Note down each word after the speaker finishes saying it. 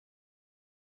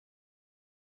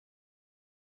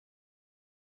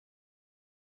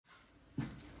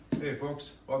Hey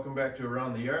folks, welcome back to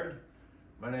Around the Yard.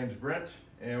 My name's Brent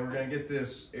and we're going to get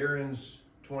this Ariens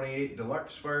 28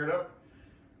 Deluxe fired up.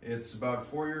 It's about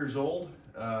 4 years old.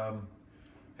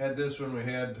 Had this when we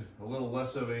had a little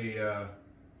less of a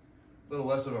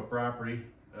property.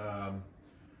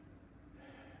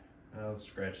 Let's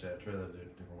scratch that, try that a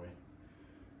different way.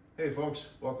 Hey folks,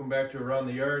 welcome back to Around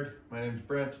the Yard. My name's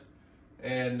Brent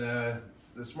and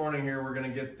this morning here we're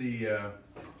going to get the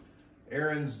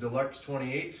Ariens Deluxe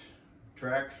 28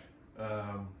 track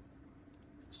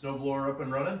snowblower up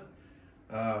and running.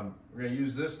 We're going to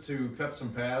use this to cut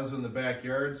some paths in the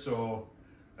backyard, so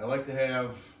I like to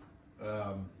have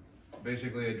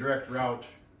basically a direct route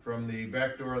from the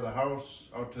back door of the house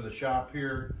out to the shop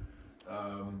here.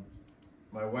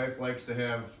 My wife likes to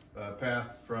have a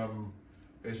path from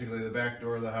basically the back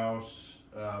door of the house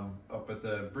up at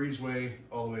the breezeway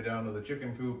all the way down to the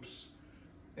chicken coops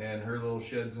and her little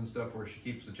sheds and stuff where she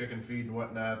keeps the chicken feed and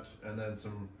whatnot, and then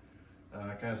some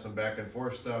kind of some back and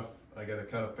forth stuff. I got to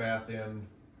cut a path in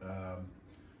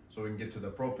so we can get to the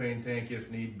propane tank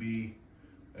if need be,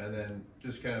 and then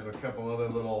just kind of a couple other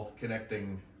little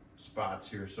connecting spots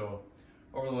here. So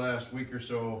over the last week or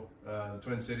so, the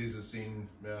Twin Cities has seen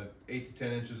 8 to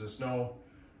 10 inches of snow.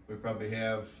 We probably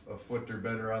have a foot or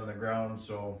better on the ground,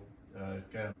 so it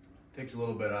kind of takes a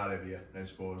little bit out of you, I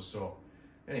suppose. So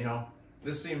anyhow,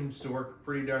 this seems to work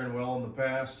pretty darn well in the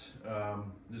past.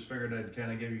 Just figured I'd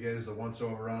kind of give you guys the once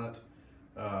over on it.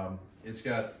 It's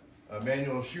got a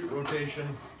manual chute rotation.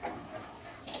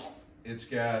 It's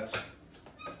got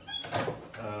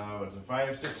what's it,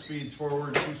 5-6 speeds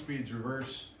forward, 2 speeds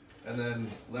reverse, and then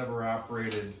lever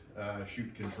operated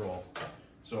chute control.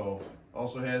 So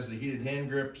also has the heated hand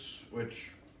grips,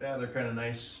 which they're kind of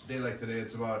nice. Day like today,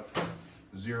 it's about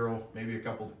 0, maybe a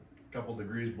couple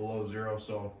degrees below 0,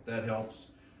 so that helps.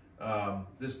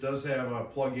 This does have a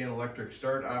plug-in electric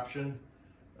start option.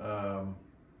 The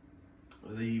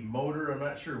motor, I'm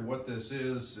not sure what this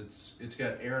is. It's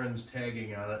got Ariens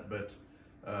tagging on it, but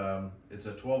it's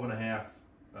a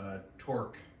 12.5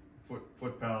 torque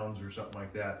foot-pounds or something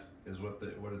like that is what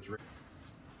it's rated.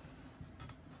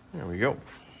 There we go.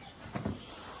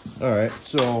 All right,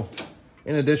 so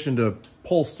in addition to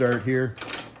pull start here,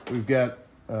 we've got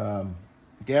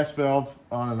gas valve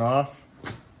on and off,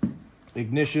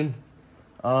 ignition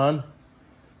on.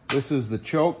 This is the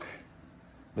choke.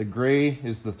 The gray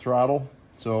is the throttle.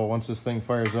 So once this thing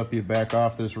fires up, you back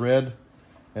off this red,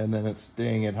 and then it's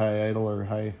staying at high idle or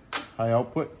high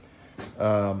output.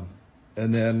 And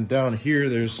then down here,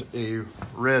 there's a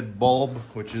red bulb,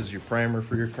 which is your primer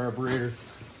for your carburetor.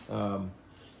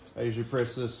 I usually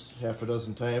press this half a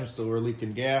dozen times till we're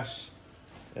leaking gas,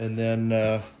 and then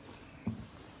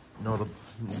know the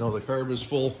carb is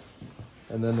full.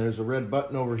 And then there's a red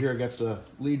button over here. I got the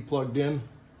lead plugged in.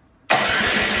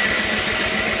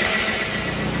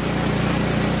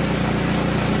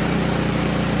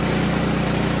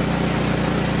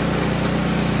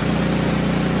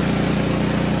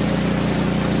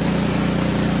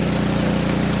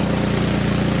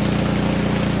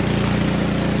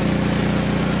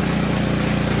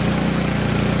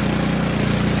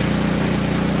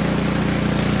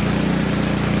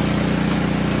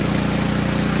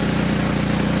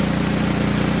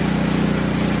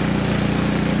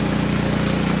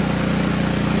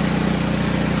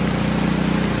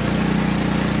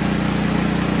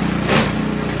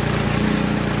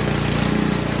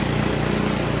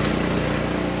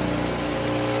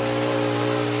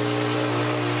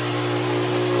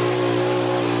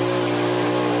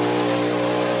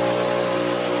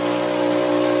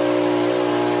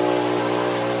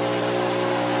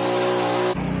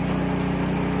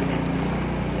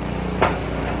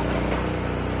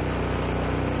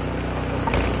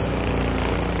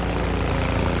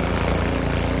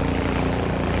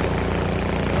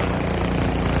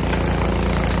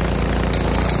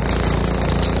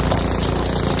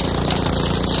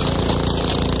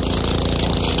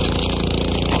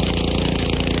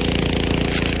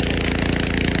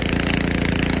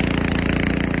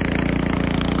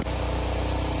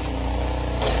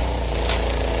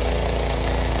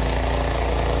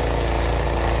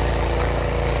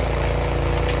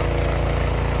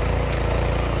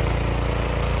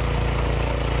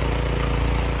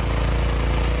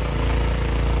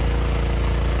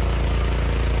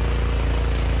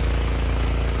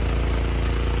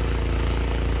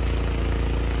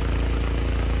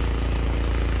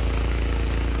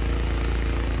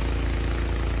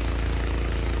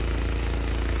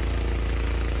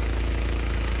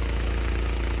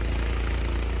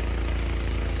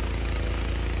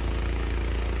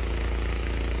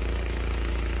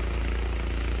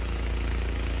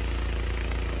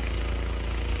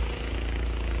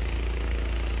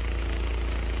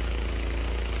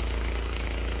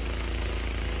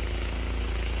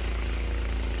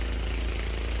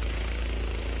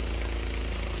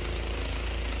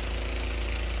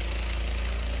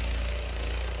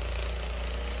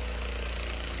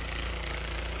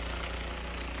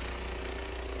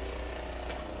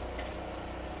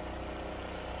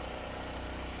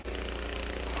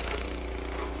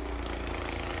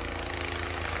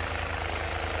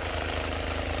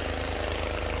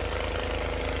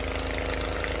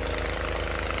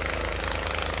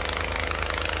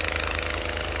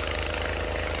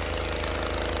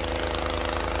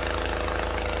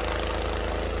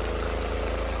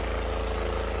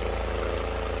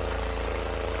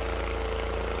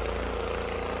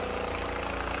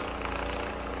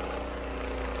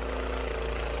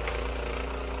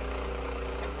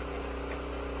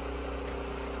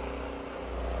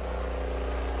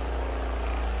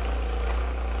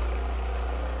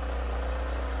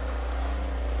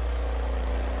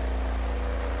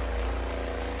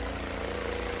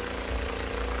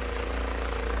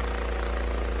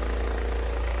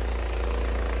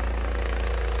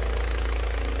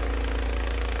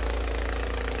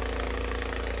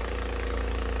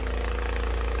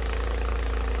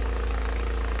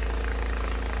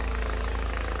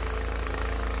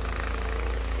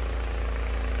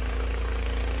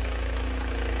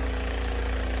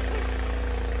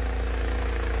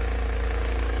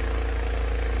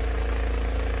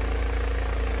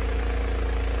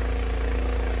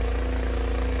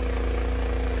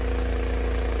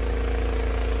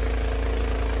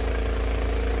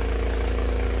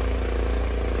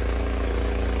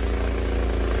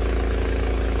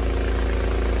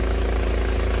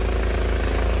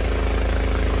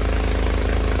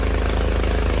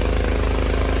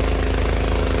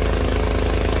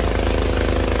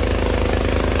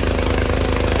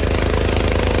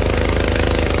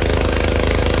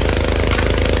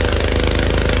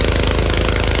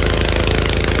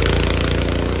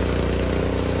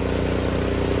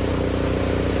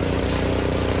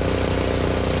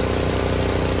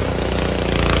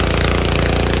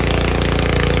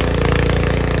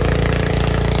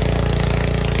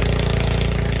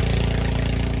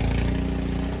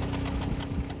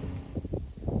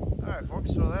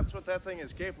 folks, so that's what that thing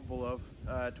is capable of.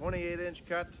 28-inch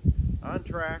cut on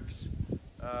tracks.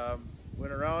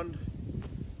 Went around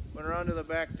to the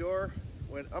back door,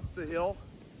 went up the hill,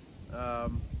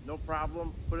 no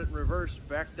problem. Put it in reverse,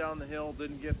 back down the hill,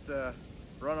 didn't get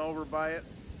run over by it.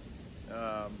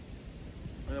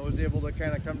 And I was able to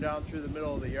kind of come down through the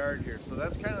middle of the yard here. So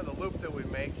that's kind of the loop that we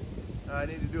make. I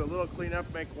need to do a little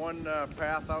cleanup, make one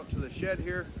path out to the shed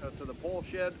here, out to the pole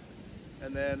shed.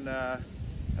 And then I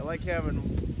like having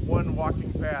one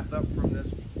walking path up from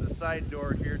the side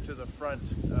door here to the front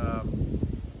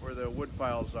where the wood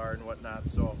piles are and whatnot.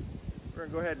 So we're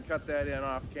gonna go ahead and cut that in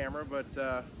off camera, but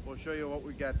we'll show you what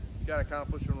we got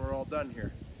accomplished when we're all done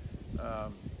here.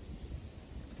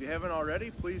 If you haven't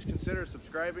already, please consider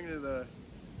subscribing to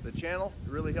the channel.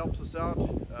 It really helps us out.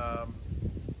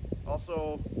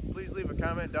 Also, please leave a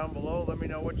comment down below. Let me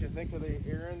know what you think of the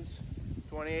Ariens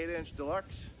 28-inch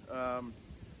Deluxe.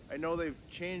 I know they've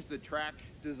changed the track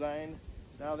design.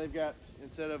 Now they've got,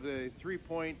 instead of the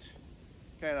 3-point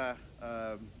kind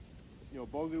of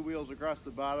bogey wheels across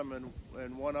the bottom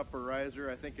and one upper riser,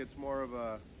 I think it's more of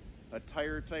a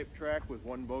tire type track with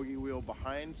one bogey wheel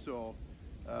behind. So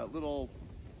I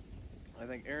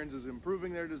think Ariens is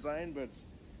improving their design, but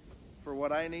for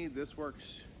what I need, this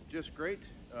works just great.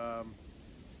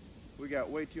 We got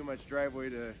way too much driveway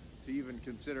to even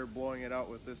consider blowing it out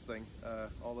with this thing,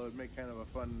 although it'd make kind of a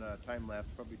fun time lapse,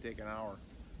 probably take an hour,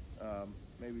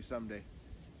 maybe someday.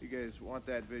 If you guys want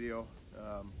that video,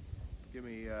 give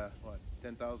me what,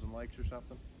 10,000 likes or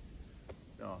something?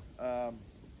 No.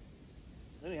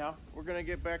 Anyhow, we're gonna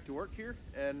get back to work here,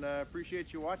 and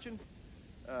appreciate you watching.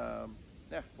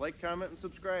 Yeah, like, comment, and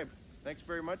subscribe. Thanks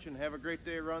very much, and have a great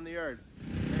day around the yard.